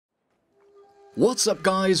What's up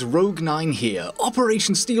guys, Rogue9 here.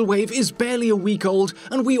 Operation Steelwave is barely a week old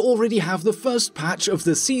and we already have the first patch of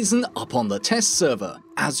the season up on the test server.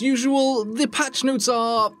 As usual, the patch notes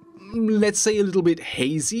are, let's say, a little bit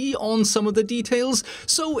hazy on some of the details,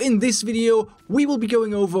 so in this video we will be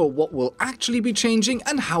going over what will actually be changing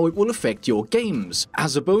and how it will affect your games.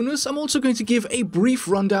 As a bonus, I'm also going to give a brief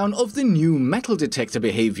rundown of the new metal detector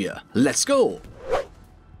behavior. Let's go!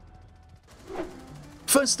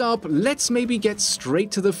 First up, let's maybe get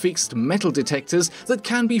straight to the fixed metal detectors that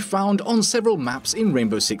can be found on several maps in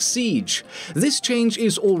Rainbow Six Siege. This change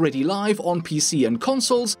is already live on PC and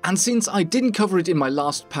consoles, and since I didn't cover it in my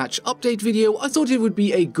last patch update video, I thought it would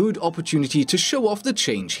be a good opportunity to show off the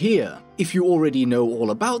change here. If you already know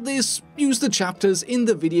all about this, use the chapters in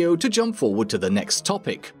the video to jump forward to the next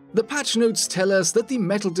topic. The patch notes tell us that the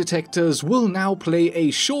metal detectors will now play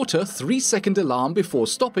a shorter 3-second alarm before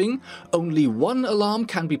stopping, only one alarm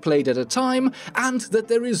can be played at a time, and that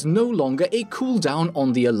there is no longer a cooldown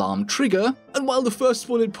on the alarm trigger. And while the first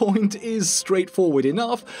bullet point is straightforward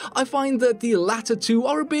enough, I find that the latter two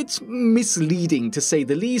are a bit misleading to say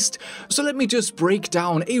the least, so let me just break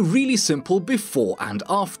down a really simple before and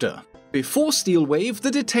after. Before Steelwave,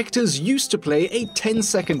 the detectors used to play a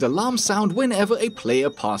 10-second alarm sound whenever a player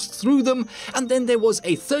passed through them, and then there was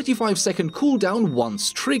a 35-second cooldown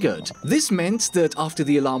once triggered. This meant that after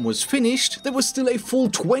the alarm was finished, there was still a full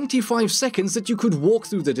 25 seconds that you could walk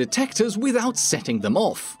through the detectors without setting them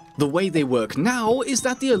off. The way they work now is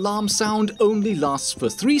that the alarm sound only lasts for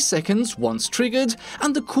 3 seconds once triggered,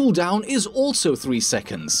 and the cooldown is also 3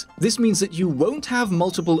 seconds. This means that you won't have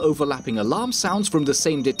multiple overlapping alarm sounds from the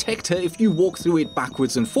same detector if you walk through it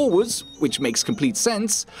backwards and forwards, which makes complete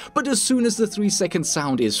sense, but as soon as the 3-second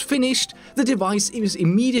sound is finished, the device is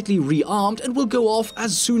immediately rearmed and will go off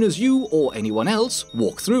as soon as you or anyone else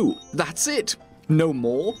walk through. That's it. No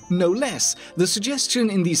more, no less. The suggestion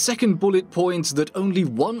in the second bullet point that only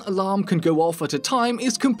one alarm can go off at a time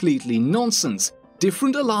is completely nonsense.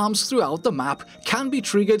 Different alarms throughout the map can be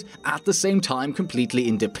triggered at the same time completely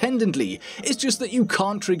independently. It's just that you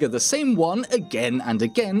can't trigger the same one again and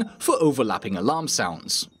again for overlapping alarm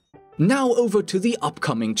sounds. Now over to the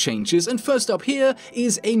upcoming changes, and first up here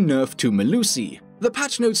is a nerf to Melusi. The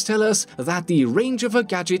patch notes tell us that the range of a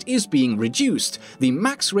gadget is being reduced. The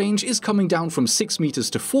max range is coming down from 6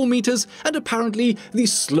 meters to 4 meters, and apparently the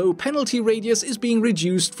slow penalty radius is being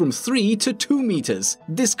reduced from 3 to 2 meters.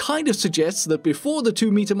 This kind of suggests that before the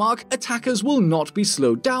 2 meter mark, attackers will not be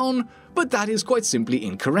slowed down, but that is quite simply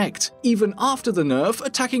incorrect. Even after the nerf,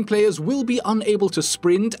 attacking players will be unable to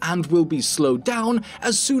sprint and will be slowed down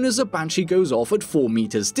as soon as a Banshee goes off at 4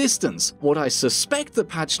 meters distance. What I suspect the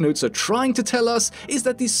patch notes are trying to tell us is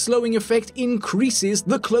that the slowing effect increases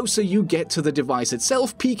the closer you get to the device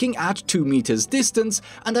itself, peaking at 2 meters distance,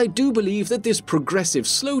 and I do believe that this progressive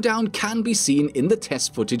slowdown can be seen in the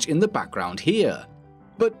test footage in the background here.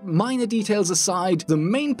 But minor details aside, the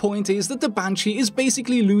main point is that the Banshee is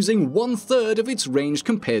basically losing 1/3 of its range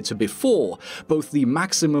compared to before. Both the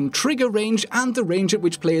maximum trigger range and the range at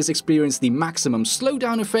which players experience the maximum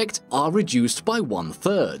slowdown effect are reduced by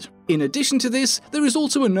 1/3. In addition to this, there is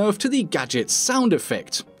also a nerf to the gadget's sound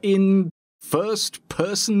effect. In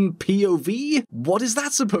first-person POV? What is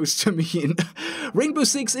that supposed to mean? Rainbow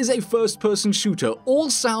Six is a first-person shooter. All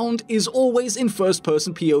sound is always in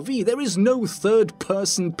first-person POV. There is no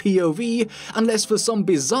third-person POV, unless for some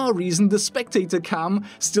bizarre reason the spectator cam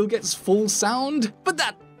still gets full sound. But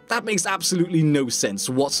that makes absolutely no sense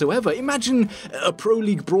whatsoever. Imagine a Pro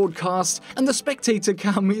League broadcast and the spectator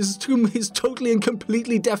cam is totally and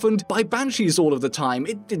completely deafened by Banshees all of the time.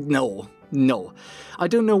 No. I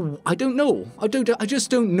just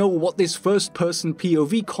don't know what this first-person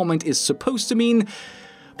POV comment is supposed to mean.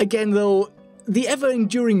 Again though, the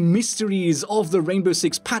ever-enduring mysteries of the Rainbow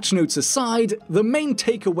Six patch notes aside, the main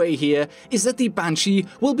takeaway here is that the Banshee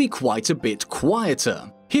will be quite a bit quieter.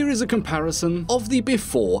 Here is a comparison of the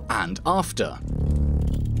before and after.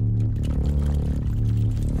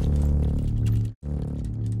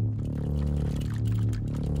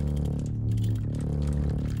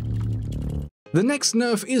 The next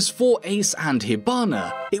nerf is for Ace and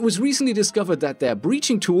Hibana. It was recently discovered that their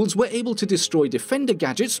breaching tools were able to destroy defender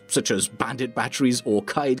gadgets, such as bandit batteries or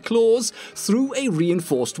Kaid claws, through a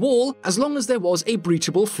reinforced wall, as long as there was a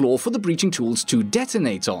breachable floor for the breaching tools to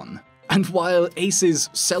detonate on. And while Ace's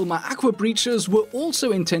Selma Aqua Breachers were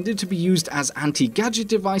also intended to be used as anti-gadget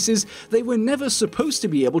devices, they were never supposed to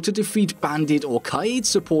be able to defeat Bandit or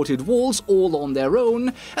Kaid-supported walls all on their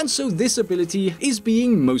own, and so this ability is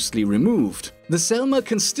being mostly removed. The Selma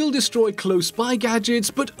can still destroy close-by gadgets,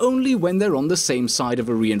 but only when they're on the same side of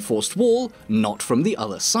a reinforced wall, not from the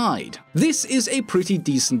other side. This is a pretty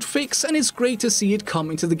decent fix, and it's great to see it come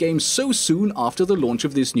into the game so soon after the launch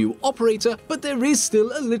of this new operator, but there is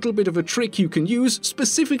still a little bit of a trick you can use,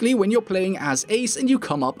 specifically when you're playing as Ace and you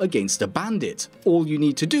come up against a bandit. All you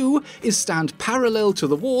need to do is stand parallel to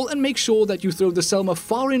the wall and make sure that you throw the Selma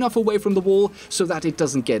far enough away from the wall so that it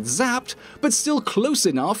doesn't get zapped, but still close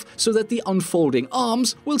enough so that the unfolding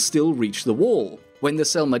arms will still reach the wall. When the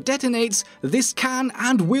Selma detonates, this can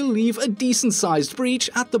and will leave a decent-sized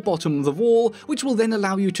breach at the bottom of the wall, which will then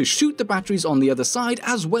allow you to shoot the batteries on the other side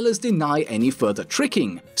as well as deny any further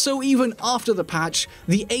tricking. So even after the patch,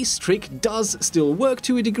 the Ace trick does still work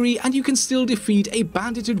to a degree, and you can still defeat a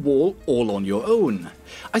bandited wall all on your own.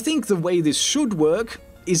 I think the way this should work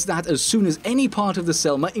is that as soon as any part of the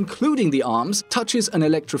Selma, including the arms, touches an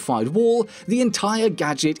electrified wall, the entire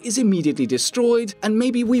gadget is immediately destroyed, and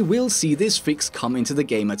maybe we will see this fix come into the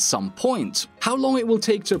game at some point. How long it will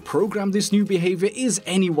take to program this new behavior is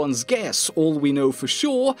anyone's guess. All we know for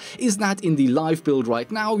sure is that in the live build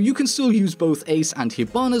right now, you can still use both Ace and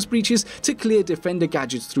Hibana's breaches to clear defender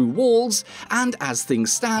gadgets through walls, and as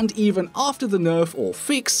things stand, even after the nerf or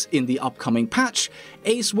fix in the upcoming patch,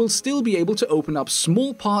 Ace will still be able to open up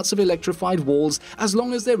small parts of electrified walls as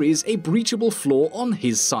long as there is a breachable flaw on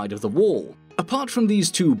his side of the wall. Apart from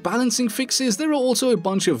these two balancing fixes, there are also a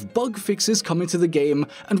bunch of bug fixes coming to the game,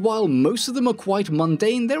 and while most of them are quite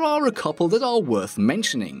mundane, there are a couple that are worth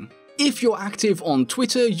mentioning. If you're active on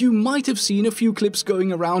Twitter, you might have seen a few clips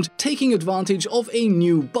going around taking advantage of a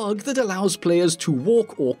new bug that allows players to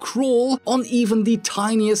walk or crawl on even the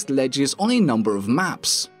tiniest ledges on a number of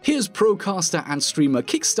maps. Here's procaster and streamer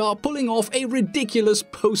Kickstar pulling off a ridiculous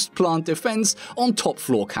post-plant defense on Top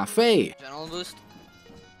Floor Cafe. General boost.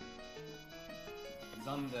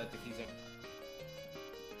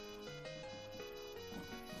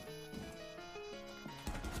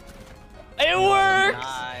 It worked!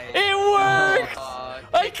 Nice. It worked!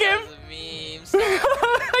 I can't.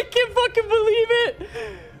 I can't fucking believe it!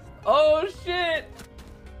 Oh shit!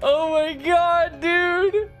 Oh my god,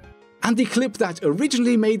 dude! And the clip that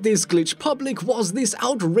originally made this glitch public was this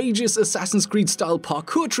outrageous Assassin's Creed style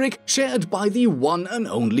parkour trick shared by the one and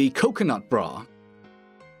only Coconut Bra.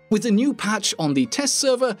 With the new patch on the test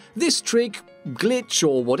server, this trick, glitch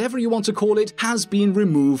or whatever you want to call it, has been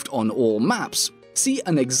removed on all maps. See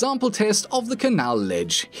an example test of the canal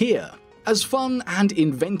ledge here. As fun and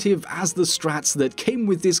inventive as the strats that came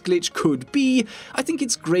with this glitch could be, I think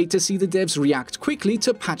it's great to see the devs react quickly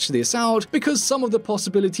to patch this out, because some of the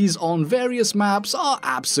possibilities on various maps are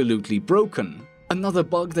absolutely broken. Another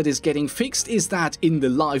bug that is getting fixed is that in the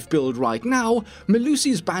live build right now,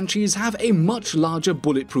 Melusi's Banshees have a much larger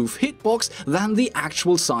bulletproof hitbox than the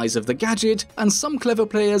actual size of the gadget, and some clever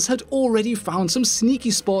players had already found some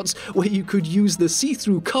sneaky spots where you could use the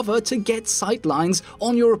see-through cover to get sightlines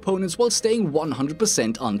on your opponents while staying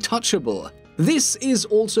 100% untouchable. This is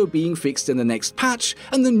also being fixed in the next patch,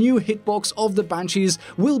 and the new hitbox of the Banshees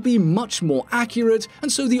will be much more accurate,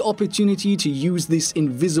 and so the opportunity to use this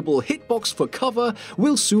invisible hitbox for cover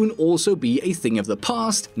will soon also be a thing of the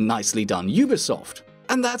past. Nicely done, Ubisoft.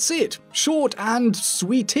 And that's it. Short and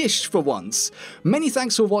sweetish for once. Many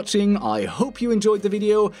thanks for watching, I hope you enjoyed the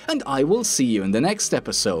video, and I will see you in the next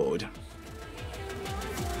episode.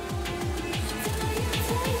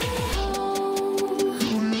 We'll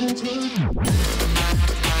be right back.